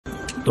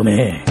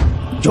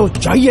तुम्हें जो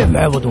चाहिए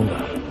मैं वो दूंगा।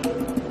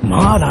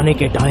 माल आने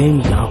के टाइम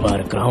यहाँ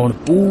पर ग्राउंड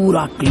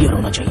पूरा क्लियर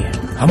होना चाहिए।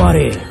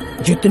 हमारे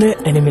जितने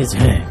एनिमीज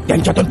हैं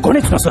त्यांच्यातून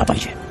कोणीच नसला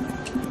पाहिजे,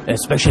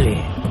 स्पेशली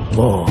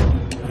वो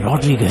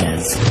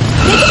रॉड्रिगेज।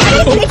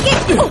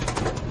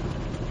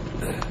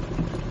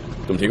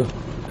 तुम ठीक हो?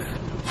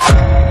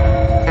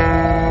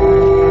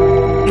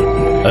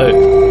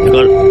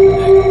 निकल।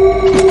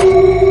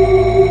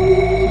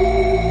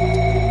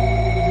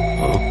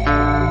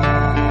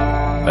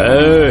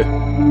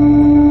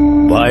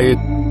 बाइक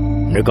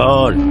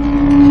निकाल।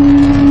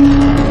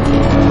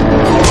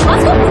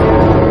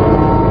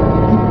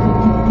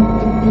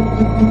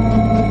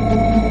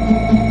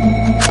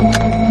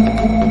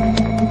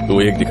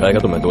 तू एक दिखाएगा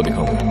तो मैं दो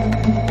दिखाऊंगा।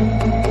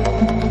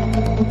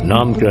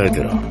 नाम क्या है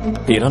तेरा?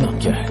 तेरा नाम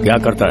क्या है? क्या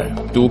करता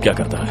है? तू क्या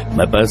करता है?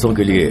 मैं पैसों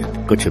के लिए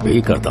कुछ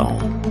भी करता हूँ।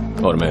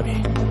 और मैं भी।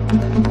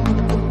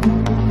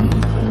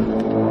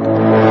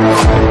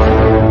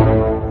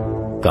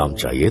 काम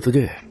चाहिए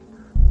तुझे?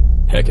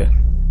 है क्या?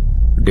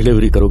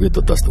 डिलीवरी करोगे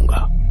तो 10 दूंगा,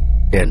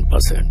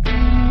 10%।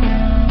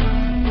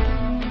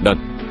 डन।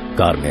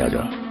 कार में आ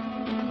जा।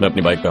 मैं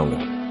अपनी बाइक पे आऊंगा।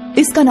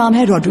 इसका नाम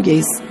है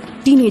रॉड्रिगेज।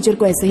 टीनेजर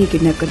को ऐसे ही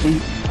किडनैप करते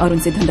हैं और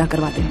उनसे धंधा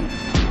करवाते हैं।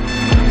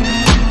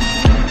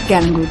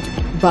 कैलंगुट,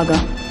 बागा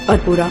और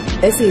पूरा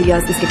ऐसे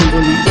एरियाज इसके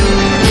कंट्रोल में हैं।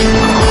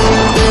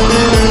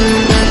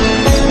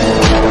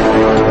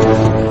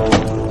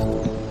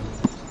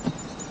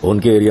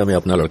 उनके एरिया में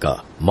अपना लड़का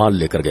माल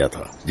लेकर गया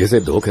था, जिसे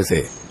धोखे से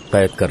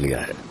कैद कर लिया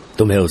है।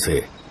 तुम्हें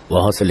उसे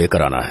वहां से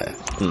लेकर आना है।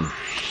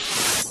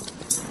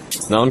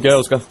 नाम क्या है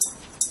उसका?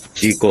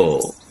 चीको।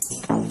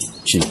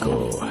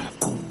 चीको।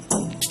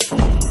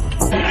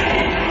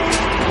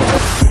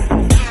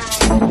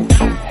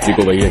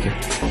 चीको वही है क्या?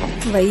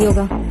 वही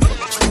होगा।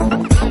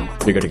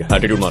 ठीक है ठीक है।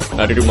 एटीट्यूड मार,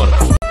 एटीट्यूड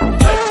मार।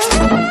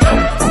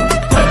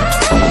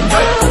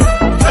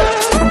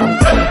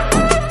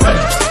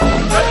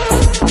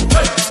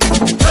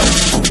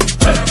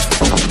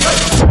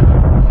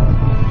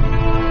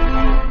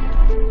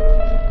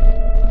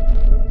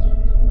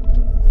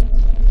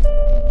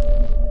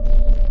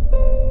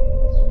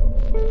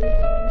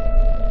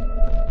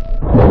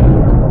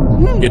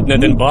 कितने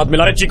दिन बाद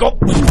मिला है चीको?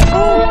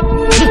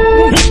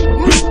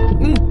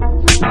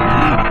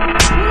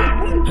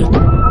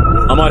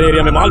 हमारे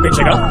एरिया में माल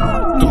बेचेगा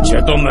तुझे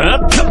तो मैं।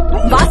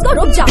 वास्को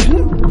रुक जा,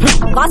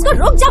 वास्को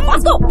रुक जा,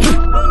 वास्को।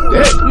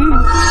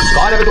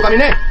 कौन है तू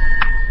कमीने?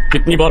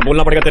 कितनी बार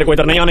बोलना पड़ेगा तेरे को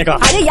इधर नहीं आने का?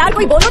 अरे यार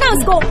कोई बोलो ना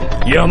उसको।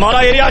 ये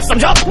हमारा एरिया है,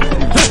 समझा?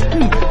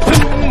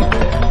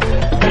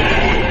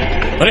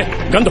 अरे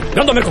गन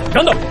दो मेरे को,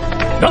 गन दो।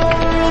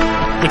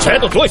 कुछ है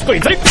तो दो इसको,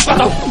 इधर ही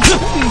बताओ।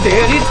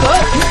 तेरी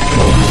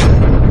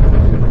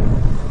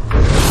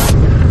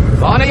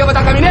कौन है ये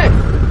बता कमीने?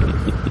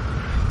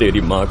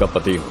 तेरी माँ का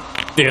पति हूँ,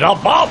 तेरा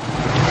बाप।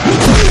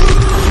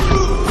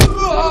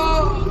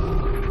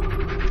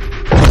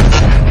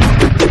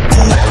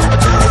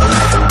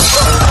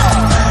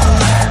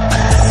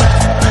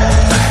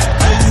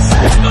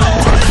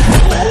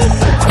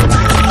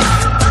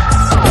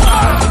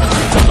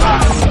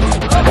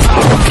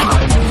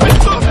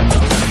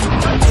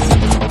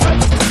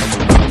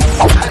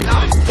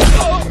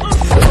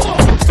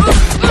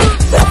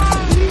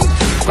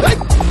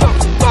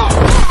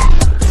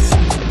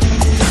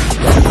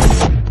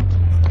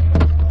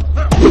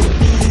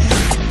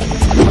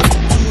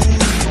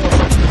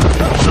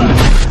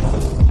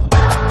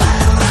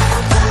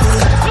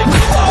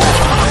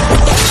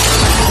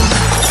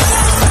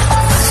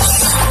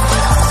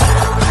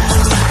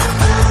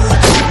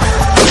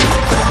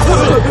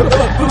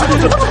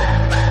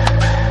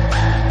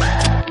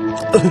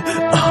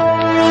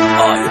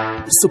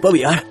 सुपर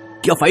यार,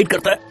 क्या फाइट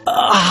करता है?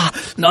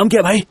 नाम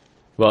क्या भाई?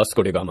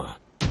 Vasco D gamma.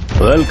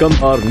 Welcome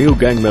our new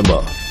gang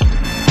member.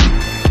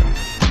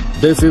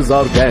 This is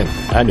our gang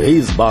and he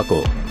is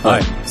बाको,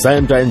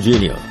 Santa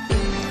engineer,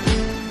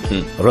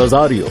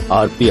 Rosario,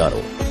 our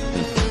PRO.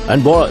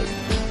 And boys,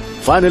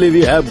 finally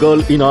we have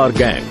girl in our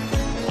gang.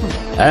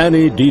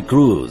 Annie D.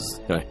 Cruz.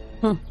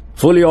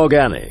 Fully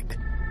organic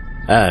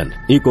and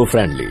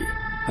eco-friendly.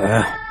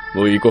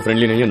 वो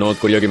eco friendly नहीं है,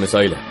 north Korea की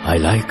missile है। I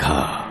like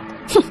her.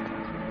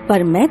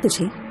 पर मैं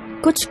तुझे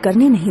कुछ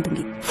करने नहीं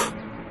दूंगी।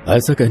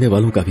 ऐसा कहने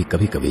वालों का भी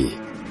कभी कभी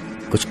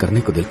कुछ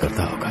करने को दिल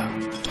करता होगा।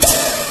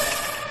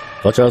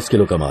 50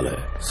 किलो का माल है,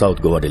 साउथ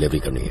गोवा डिलीवरी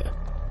करनी है।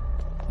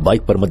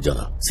 बाइक पर मत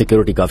जाना,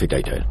 सिक्योरिटी काफी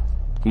टाइट है।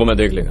 वो मैं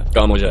देख लेगा,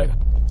 काम हो जाएगा।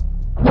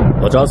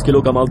 50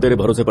 किलो का माल तेरे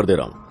भरोसे पर दे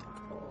रहा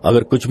हूँ।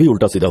 अगर कुछ भी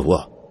उल्टा सीधा हुआ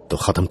तो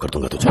खत्म कर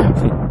दूंगा तुझे।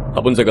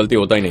 अब उनसे गलती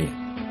होता ही नहीं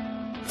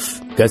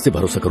है। कैसे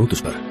भरोसा करूं तुझ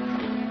पर?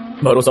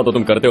 भरोसा तो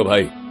तुम करते हो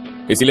भाई,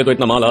 इसीलिए तो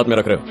इतना माल हाथ में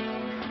रख रहे हो।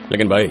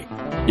 लेकिन भाई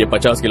ये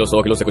 50 किलो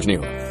 100 किलो से कुछ नहीं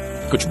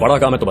होगा। कुछ बड़ा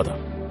काम है तो बता।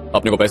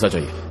 अपने को पैसा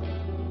चाहिए।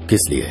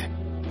 किस लिए?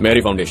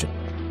 मेरी फाउंडेशन।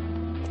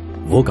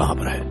 वो कहाँ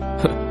पर है?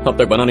 अब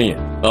तक बना नहीं है।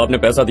 आपने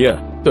पैसा दिया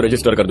तो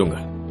रजिस्टर कर दूंगा।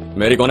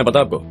 मेरी कौन है पता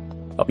आपको?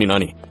 अपनी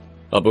नानी।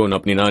 अपन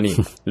अपनी नानी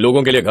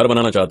लोगों के लिए घर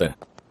बनाना चाहते हैं।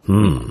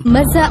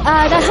 मजा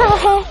आ रहा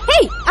है।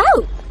 Hey, ow!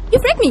 You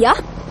freaked me, yeah?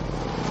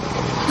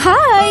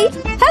 Hi,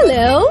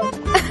 hello.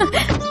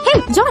 Hey,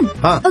 John.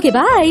 हाँ. Okay,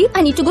 bye.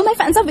 I need to go. My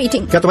fans are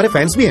waiting. क्या तुम्हारे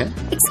फैंस भी हैं?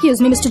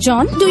 Excuse me, Mr.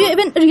 John. Do you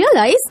even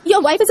realize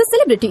your wife is a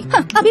celebrity?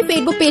 हाँ, अभी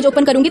Facebook page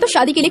open करूंगी तो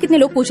शादी के लिए कितने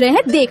लोग पूछ रहे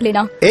हैं, देख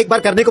लेना. एक बार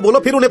करने को बोलो,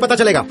 फिर उन्हें पता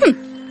चलेगा.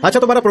 अच्छा,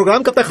 तुम्हारा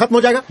प्रोग्राम कब तक खत्म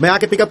हो जाएगा? मैं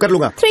आके पिकअप कर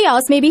लूंगा. 3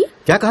 hours maybe.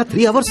 क्या कहा?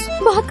 3 hours?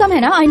 बहुत कम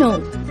है ना, I know.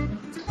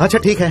 अच्छा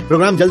ठीक है,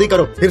 प्रोग्राम जल्दी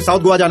करो, फिर साउथ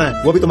गोवा जाना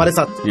है, वो भी तुम्हारे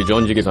साथ. ये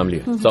जॉन जी की फैमिली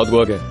है. साउथ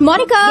गोवा के.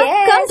 Monica,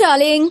 come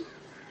darling.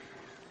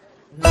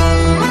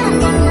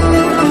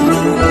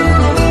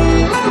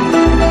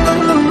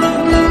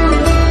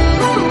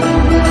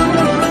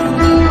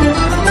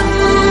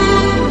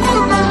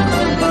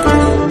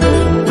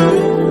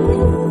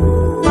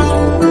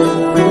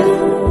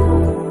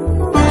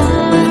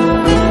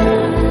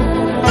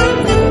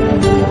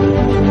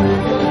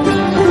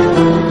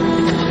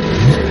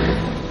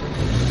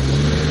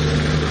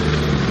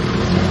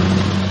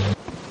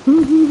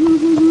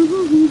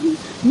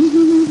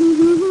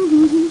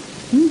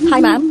 Hi,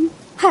 ma'am.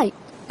 Hi.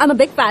 I'm a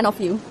big fan of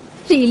you.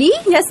 Really?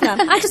 Yes, ma'am.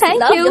 I just Thank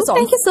love you. your songs.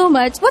 Thank you so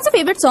much. What's your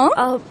favorite song?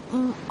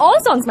 All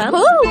songs, ma'am.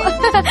 Oh,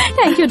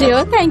 thank you,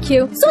 dear. Thank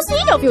you. So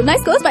sweet of you.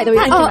 Nice girls, by the way.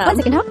 Thank you, ma'am. 1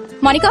 second, huh?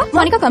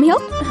 Monica, come here.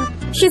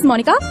 She's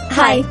Monica.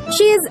 Hi.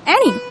 She is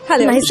Annie.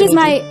 Hello. Nice. She's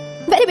my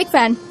very big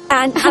fan.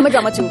 And I'm a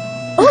drummer too.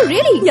 Oh,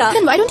 really? Yeah.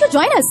 Then why don't you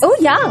join us? Oh,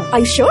 yeah. Are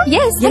you sure?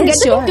 Yes. Yes, And get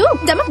sure. the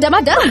book too.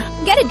 Dumma dum.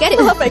 Get it.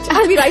 Perfect.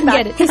 I'll be right back.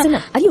 Get it. Hey,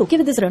 Sinha, are you okay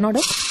with this run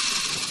order?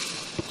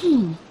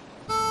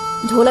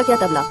 ढोलक या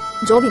तबला,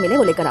 जो भी मिले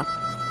वो लेकर आ.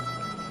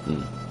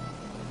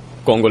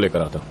 Congo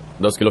लेकर आता.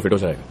 10 kilo fit हो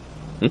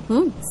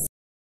जाएगा.